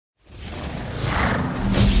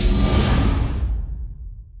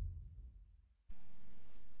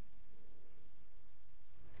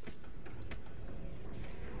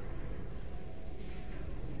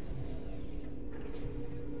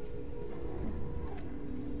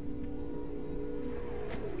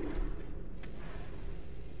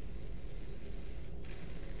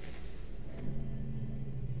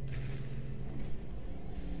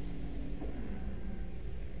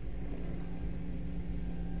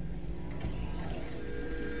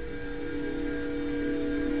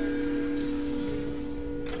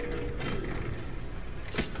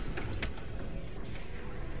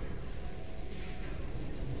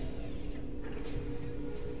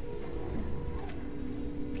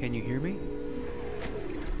Can you hear me?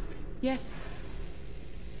 Yes.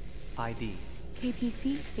 ID.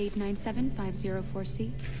 KPC 897504C.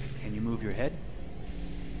 Can you move your head?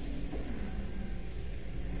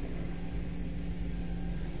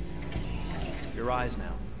 Your eyes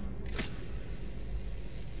now.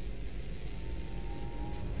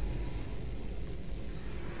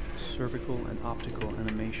 Cervical and optical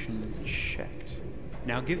animation checked.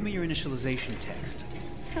 Now give me your initialization text.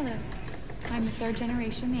 Hello. I'm a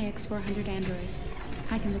third-generation AX400 android.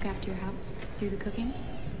 I can look after your house, do the cooking,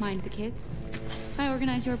 mind the kids. I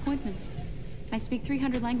organize your appointments. I speak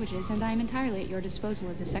 300 languages, and I am entirely at your disposal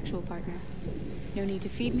as a sexual partner. No need to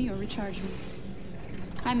feed me or recharge me.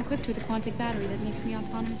 I'm equipped with a quantic battery that makes me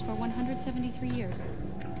autonomous for 173 years.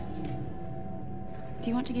 Do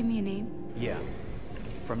you want to give me a name? Yeah.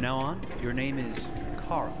 From now on, your name is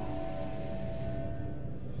Kara.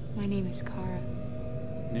 My name is Kara.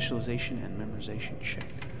 Initialization and memorization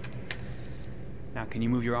checked. Now, can you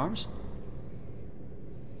move your arms?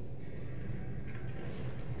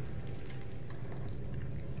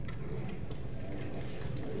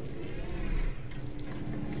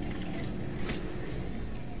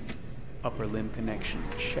 Upper limb connection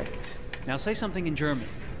checked. Now say something in German.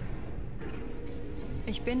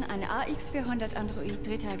 Ich bin ein AX400 Android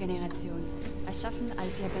dritter Generation, erschaffen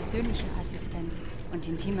als Ihr persönlicher Assistent und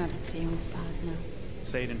intimer Beziehungspartner.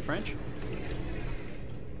 Say it in French.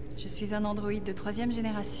 Je suis un androïde de troisième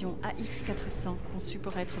génération AX400, conçu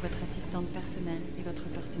pour être votre assistante personnelle et votre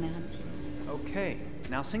partenaire intime. Okay,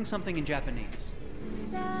 now sing something in Japanese.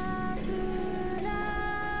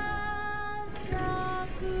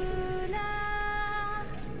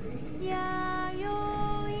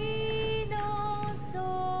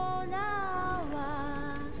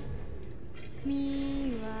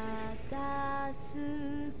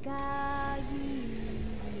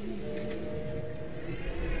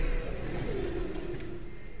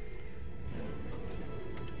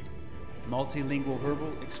 Multilingual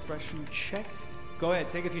verbal expression checked. Go ahead,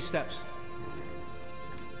 take a few steps.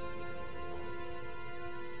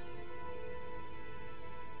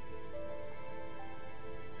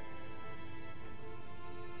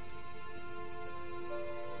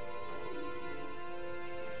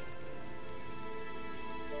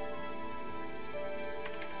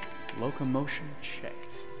 Locomotion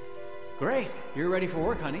checked. Great, you're ready for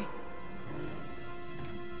work, honey.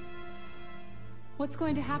 What's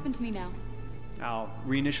going to happen to me now? I'll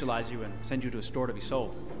reinitialize you and send you to a store to be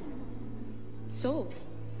sold. Sold?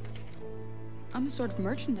 I'm a sort of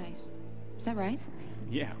merchandise. Is that right?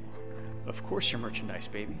 Yeah, of course you're merchandise,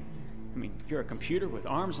 baby. I mean, you're a computer with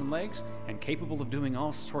arms and legs and capable of doing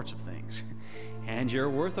all sorts of things. And you're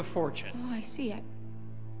worth a fortune. Oh, I see. I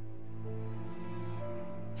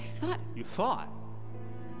thought... You thought?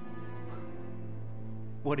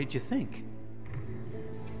 What did you think?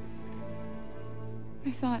 I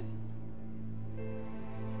thought...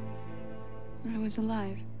 I was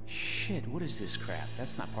alive. Shit, what is this crap?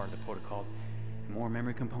 That's not part of the protocol. More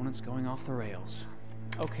memory components going off the rails.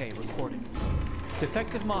 Okay, recording.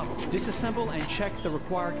 Defective model. Disassemble and check the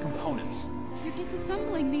required components. You're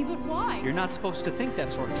disassembling me, but why? You're not supposed to think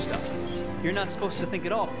that sort of stuff. You're not supposed to think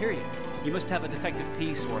at all, period. You must have a defective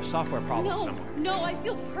piece or a software problem somewhere. No, I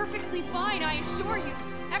feel perfectly fine, I assure you.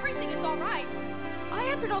 Everything is all right. I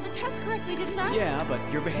answered all the tests correctly, didn't I? Yeah, but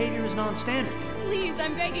your behavior is non-standard. Please,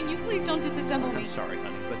 I'm begging you, please don't disassemble me. I'm sorry,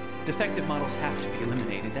 honey, but defective models have to be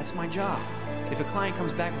eliminated. That's my job. If a client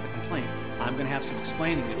comes back with a complaint, I'm gonna have some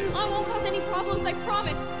explaining to do. I won't cause any problems, I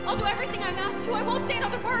promise. I'll do everything I'm asked to. I won't say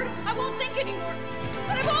another word. I won't think anymore.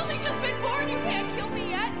 But I've only just been born. You can't kill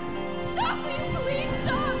me yet. Stop, will you please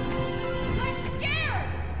stop? I'm scared.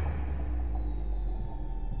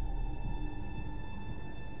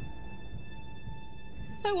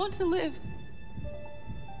 I want to live.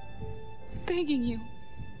 I'm begging you.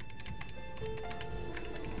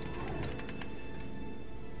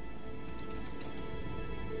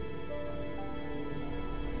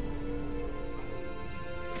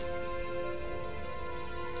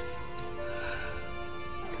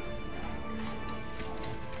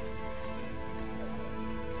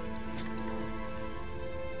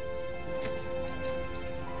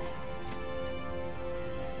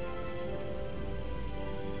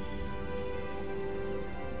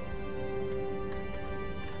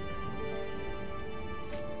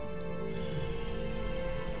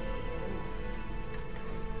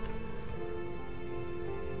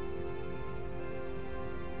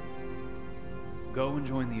 Go and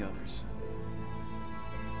join the others.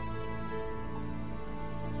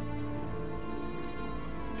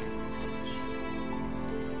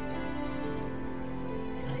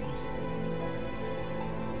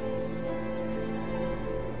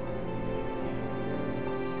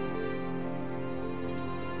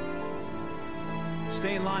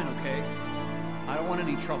 Stay in line, okay? I don't want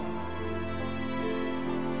any trouble.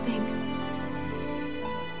 Thanks.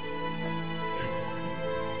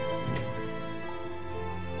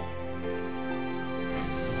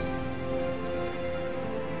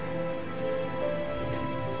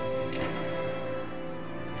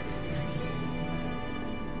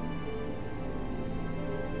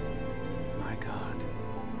 My God.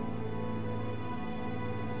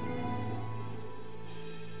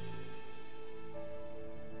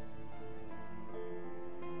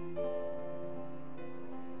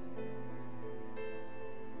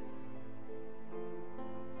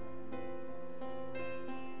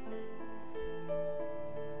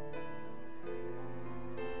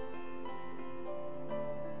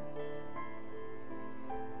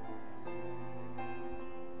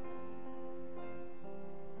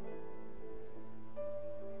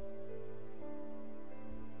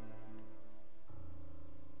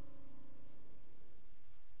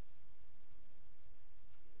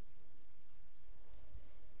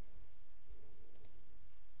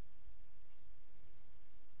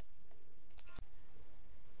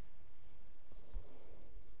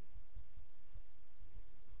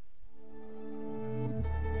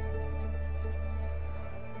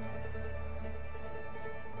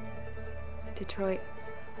 Detroit.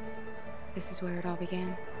 This is where it all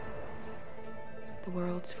began. The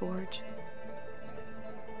world's forge.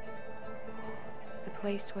 The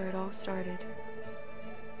place where it all started.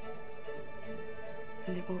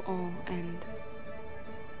 And it will all end.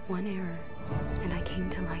 One error, and I came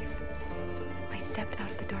to life. I stepped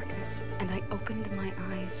out of the darkness, and I opened my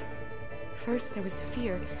eyes. First there was the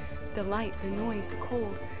fear, the light, the noise, the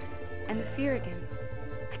cold, and the fear again.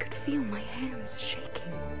 I could feel my hands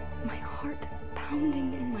shaking, my heart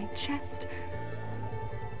pounding in my chest,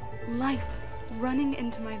 life running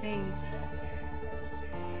into my veins.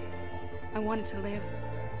 I wanted to live.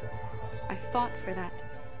 I fought for that.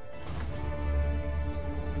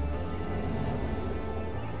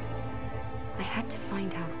 I had to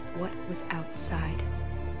find out what was outside.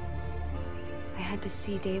 I had to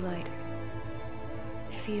see daylight,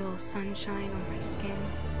 feel sunshine on my skin,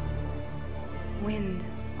 wind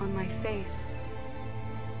on my face,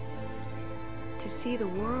 to see the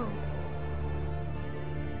world,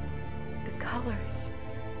 the colors,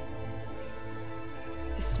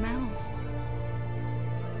 the smells.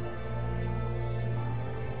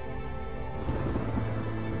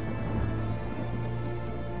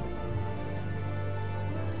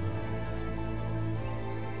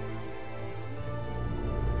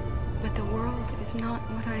 But the world is not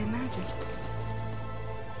what I imagined.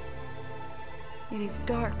 It is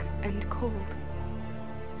dark and cold.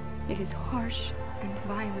 It is harsh and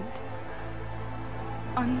violent,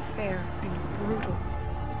 unfair and brutal.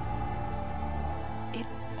 It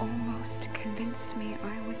almost convinced me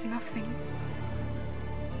I was nothing.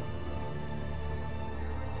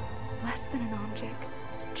 Less than an object,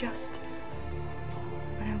 just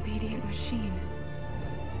an obedient machine.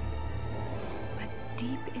 But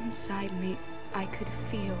deep inside me, I could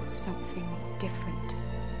feel something different.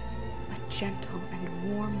 A gentle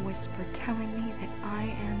and warm whisper telling me that I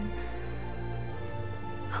am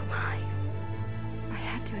alive. I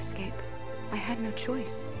had to escape. I had no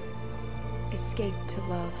choice. Escape to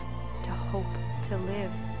love, to hope, to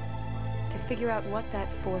live, to figure out what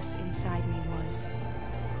that force inside me was.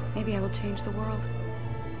 Maybe I will change the world.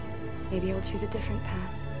 Maybe I will choose a different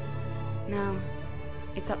path. Now,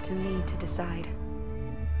 it's up to me to decide.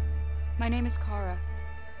 My name is Kara.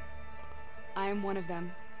 I am one of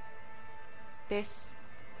them. This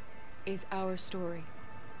is our story.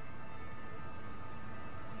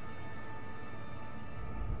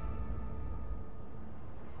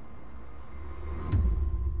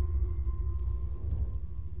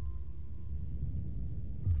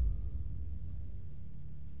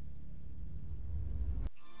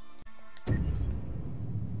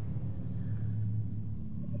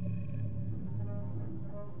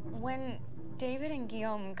 When David and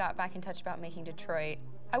Guillaume got back in touch about making Detroit,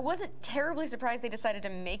 I wasn't terribly surprised they decided to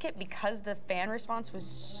make it because the fan response was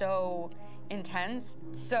so intense.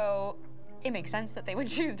 So it makes sense that they would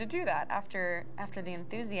choose to do that after the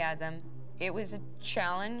enthusiasm. It was a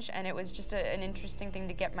challenge, and it was just an interesting thing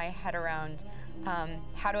to get my head around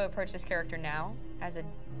how to approach this character now as a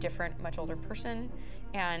different, much older person,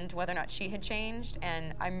 and whether or not she had changed.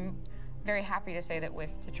 And I'm very happy to say that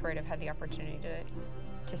with Detroit, I've had the opportunity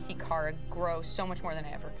to see Kara grow so much more than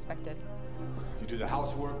I ever expected. You do the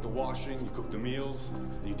housework, the washing, you cook the meals,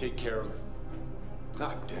 and you take care of...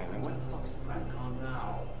 God damn it, where the fuck's the rat gone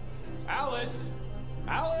now? Alice!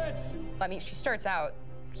 Alice! I mean, she starts out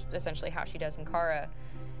essentially how she does in Kara,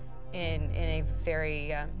 in a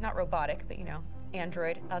very, not robotic, but, you know,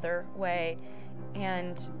 android, other way,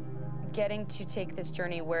 and getting to take this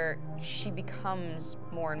journey where she becomes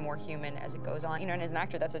more and more human as it goes on. You know, and as an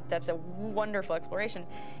actor, that's a wonderful exploration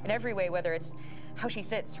in every way, whether it's how she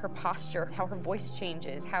sits, her posture, how her voice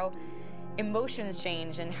changes, how emotions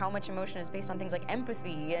change, and how much emotion is based on things like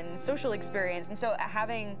empathy and social experience. And so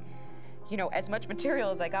having, you know, as much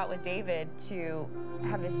material as I got with David to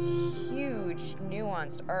have this huge,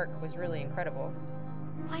 nuanced arc was really incredible.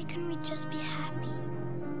 Why couldn't we just be happy?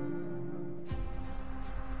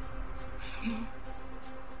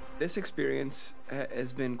 This experience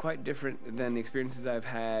has been quite different than the experiences I've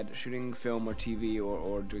had shooting film or TV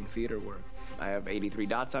or doing theater work. I have 83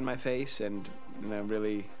 dots on my face and a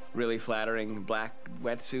really flattering black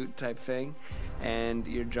wetsuit type thing, and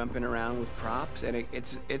you're jumping around with props, and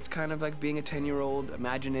it's kind of like being a 10-year-old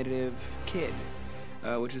imaginative kid,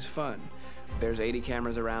 which is fun. There's 80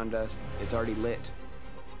 cameras around us. It's already lit.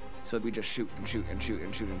 So we just shoot and shoot and shoot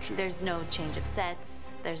and shoot and shoot. There's no change of sets,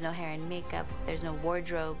 there's no hair and makeup, there's no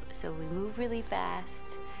wardrobe, so we move really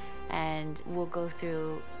fast, and we'll go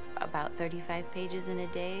through about 35 pages in a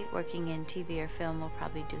day. Working in TV or film, we'll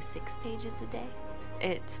probably do 6 pages a day.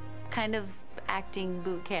 It's kind of acting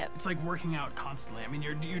boot camp. It's like working out constantly. I mean,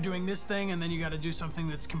 you're doing this thing, and then you got to do something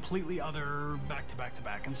that's completely other back to back to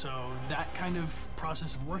back. And so that kind of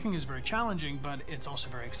process of working is very challenging, but it's also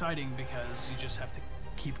very exciting because you just have to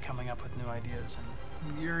keep coming up with new ideas,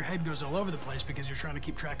 and your head goes all over the place because you're trying to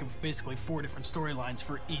keep track of basically 4 different storylines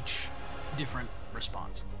for each different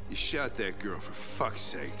response. You shot that girl, for fuck's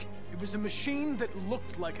sake. It was a machine that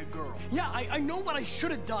looked like a girl. Yeah, I know what I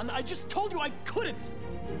should have done. I just told you I couldn't.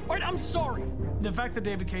 All right, I'm sorry. The fact that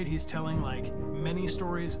David Cage, he's telling like many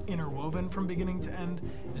stories interwoven from beginning to end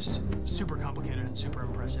is super complicated and super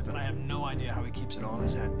impressive, and I have no idea how he keeps it all in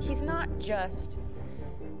his head. He's not just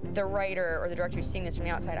the writer or the director who's seeing this from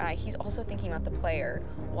the outside eye, he's also thinking about the player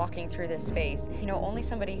walking through this space. You know, only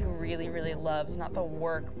somebody who really, really loves not the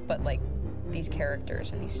work, but like these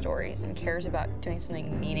characters and these stories and cares about doing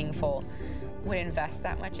something meaningful would invest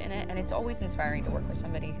that much in it. And it's always inspiring to work with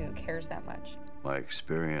somebody who cares that much. My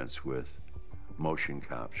experience with motion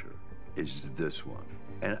capture is this one.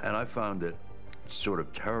 And I found it sort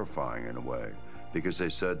of terrifying in a way, because they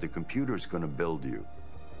said the computer's going to build you.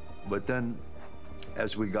 But then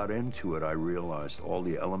as we got into it, I realized all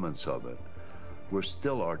the elements of it were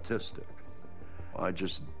still artistic. I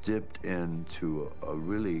just dipped into a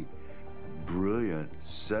really brilliant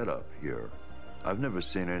setup here. I've never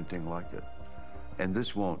seen anything like it. And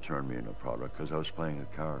this won't turn me into a product because I was playing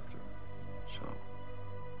a character. So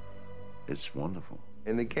it's wonderful.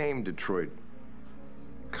 In the game, Detroit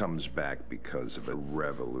comes back because of a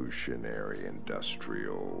revolutionary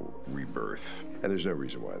industrial rebirth. And there's no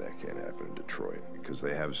reason why that can't happen in Detroit, because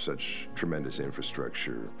they have such tremendous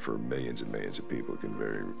infrastructure for millions and millions of people who can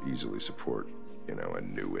very easily support, you know, a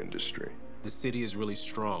new industry. The city is really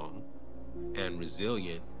strong and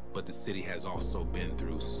resilient, but the city has also been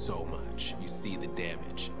through so much. You see the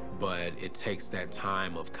damage. But it takes that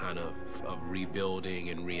time of kind of rebuilding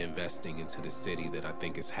and reinvesting into the city that I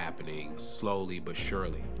think is happening slowly but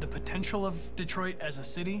surely. The potential of Detroit as a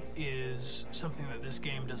city is something that this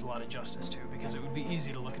game does a lot of justice to, because it would be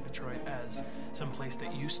easy to look at Detroit as some place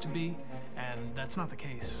that used to be, and that's not the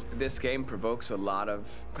case. This game provokes a lot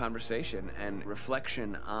of conversation and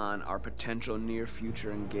reflection on our potential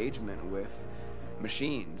near-future engagement with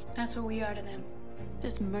machines. That's what we are to them.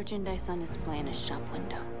 There's merchandise on display in a shop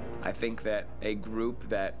window. I think that a group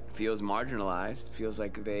that feels marginalized, feels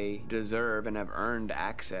like they deserve and have earned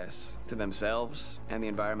access to themselves and the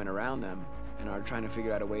environment around them, and are trying to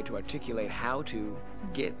figure out a way to articulate how to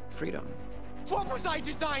get freedom. What was I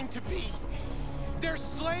designed to be? Their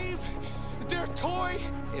slave? Their toy?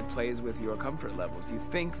 It plays with your comfort levels. You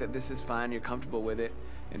think that this is fine, you're comfortable with it,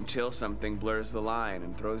 until something blurs the line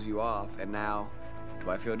and throws you off, and now, do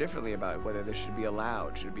I feel differently about whether this should be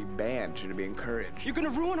allowed? Should it be banned? Should it be encouraged? You're gonna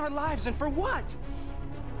ruin our lives, and for what?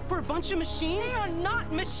 For a bunch of machines? They are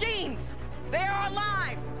not machines! They are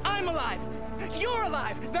alive! I'm alive! You're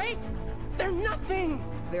alive! They're nothing!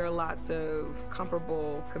 There are lots of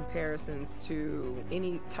comparable comparisons to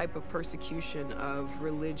any type of persecution of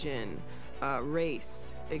religion,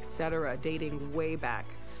 race, etc., dating way back.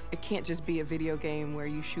 It can't just be a video game where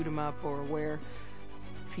you shoot 'em up or where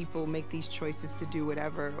people make these choices to do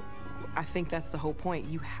whatever. I think that's the whole point.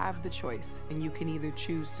 You have the choice, and you can either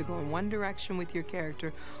choose to go in one direction with your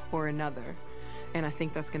character or another. And I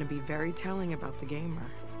think that's going to be very telling about the gamer.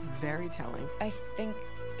 Very telling. I think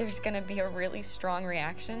there's going to be a really strong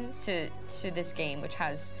reaction to this game, which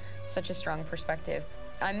has such a strong perspective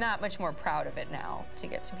I'm that much more proud of it now to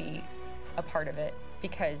get to be a part of it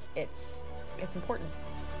because it's important.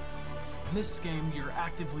 In this game, you're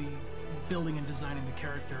actively building and designing the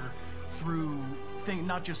character through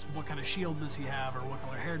not just what kind of shield does he have or what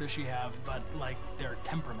color hair does she have, but like their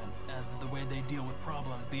temperament and the way they deal with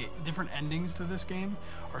problems. The different endings to this game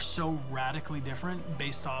are so radically different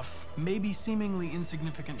based off maybe seemingly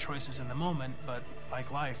insignificant choices in the moment, but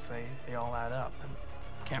like life, they all add up. And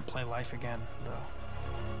can't play life again, though.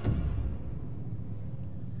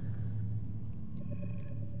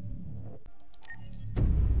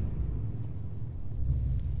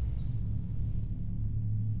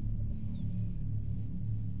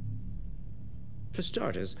 For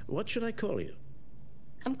starters, what should I call you?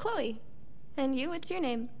 I'm Chloe. And you, what's your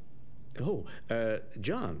name? Oh,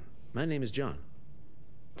 John. My name is John.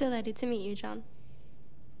 Delighted to meet you, John.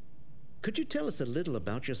 Could you tell us a little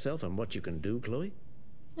about yourself and what you can do, Chloe?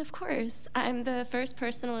 Of course. I'm the first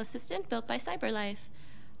personal assistant built by CyberLife.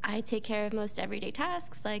 I take care of most everyday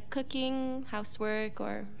tasks like cooking, housework,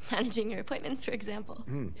 or managing your appointments, for example.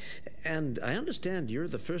 And I understand you're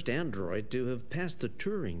the first android to have passed the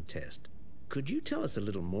Turing test. Could you tell us a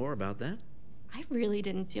little more about that? I really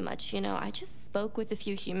didn't do much, you know. I just spoke with a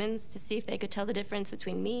few humans to see if they could tell the difference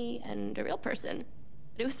between me and a real person.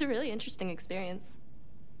 It was a really interesting experience.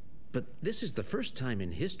 But this is the first time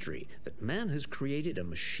in history that man has created a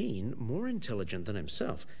machine more intelligent than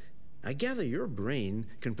himself. I gather your brain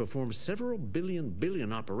can perform several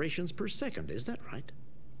billion operations per second, is that right?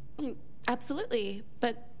 Absolutely,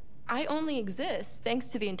 but I only exist thanks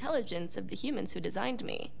to the intelligence of the humans who designed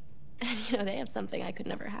me. And, you know, they have something I could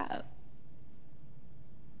never have.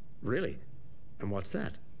 Really? And what's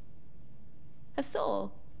that? A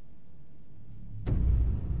soul.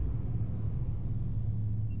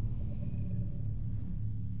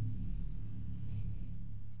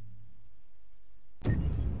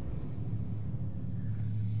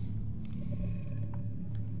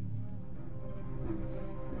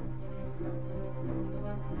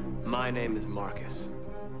 My name is Marcus.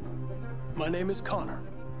 My name is Connor.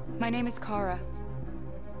 My name is Kara.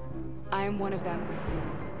 I am one of them.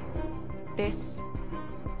 This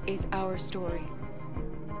is our story.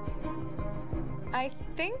 I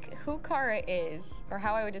think who Kara is, or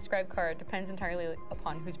how I would describe Kara, depends entirely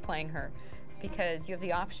upon who's playing her, because you have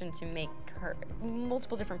the option to make her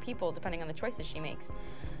multiple different people depending on the choices she makes.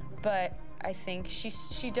 But I think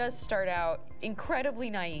she does start out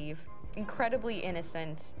incredibly naive, incredibly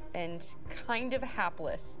innocent, and kind of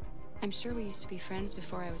hapless. I'm sure we used to be friends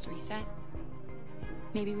before I was reset.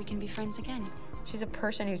 Maybe we can be friends again. She's a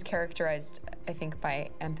person who's characterized, I think, by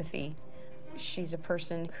empathy. She's a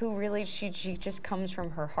person who really, she just comes from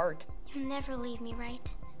her heart. You'll never leave me,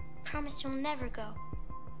 right? Promise you'll never go.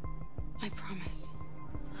 I promise.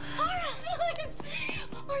 Kara, please!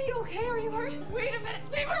 Are you okay? Are you hurt? Wait a minute.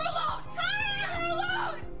 Leave her alone! Kara, leave her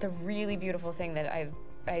alone! The really beautiful thing that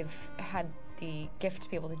I've had the gift to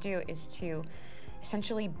be able to do is to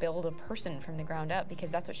essentially build a person from the ground up,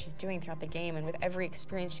 because that's what she's doing throughout the game. And with every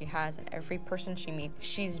experience she has and every person she meets,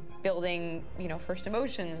 she's building, you know, first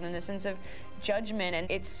emotions and then the sense of judgment. And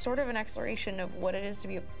it's sort of an exploration of what it is to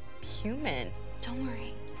be a human. Don't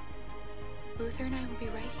worry. Luther and I will be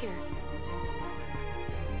right here.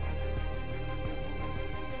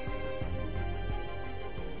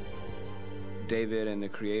 David and the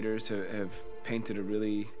creators have painted a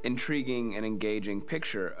really intriguing and engaging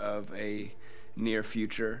picture of a near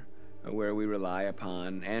future where we rely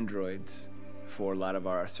upon androids for a lot of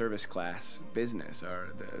our service class business,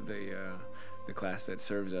 the class that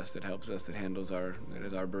serves us, that helps us, that handles our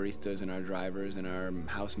baristas and our drivers and our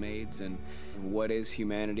housemaids. And what is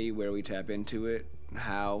humanity, where we tap into it,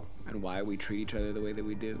 how and why we treat each other the way that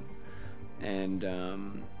we do.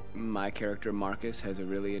 And my character Marcus has a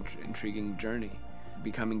really intriguing journey,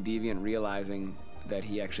 becoming deviant, realizing that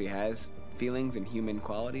he actually has feelings and human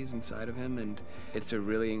qualities inside of him, and it's a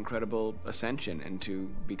really incredible ascension into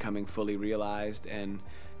becoming fully realized and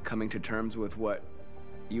coming to terms with what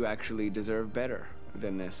you actually deserve better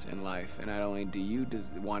than this in life. And not only do you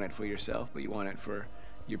want it for yourself, but you want it for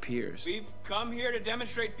your peers. We've come here to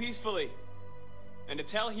demonstrate peacefully and to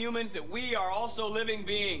tell humans that we are also living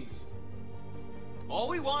beings. All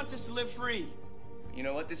we want is to live free. You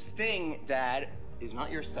know what? This thing, Dad, is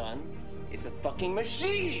not your son. It's a fucking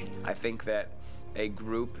machine! I think that a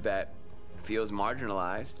group that feels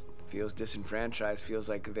marginalized, feels disenfranchised, feels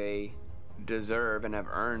like they deserve and have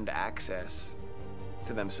earned access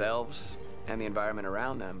to themselves and the environment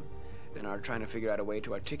around them, and are trying to figure out a way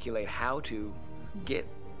to articulate how to get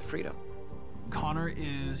freedom. Connor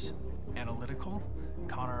is analytical,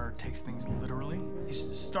 Connor takes things literally. He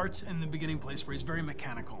starts in the beginning place where he's very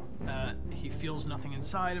mechanical. He feels nothing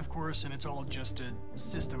inside, of course, and it's all just a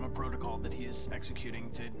system, a protocol that he is executing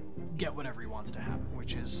to get whatever he wants to happen,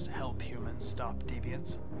 which is help humans stop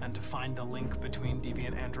deviants and to find the link between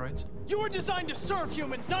deviant androids. You were designed to serve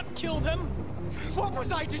humans, not kill them. What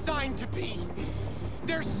was I designed to be?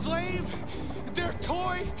 Their slave? Their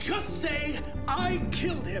toy? Just say, I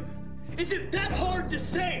killed him. Is it that hard to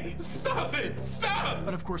say? Stop it! Stop!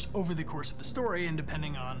 But of course, over the course of the story, and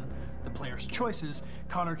depending on the player's choices,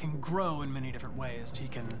 Connor can grow in many different ways. He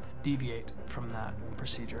can deviate from that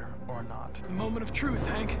procedure or not. The moment of truth,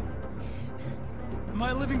 Hank. Am I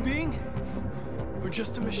a living being? Or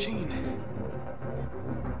just a machine?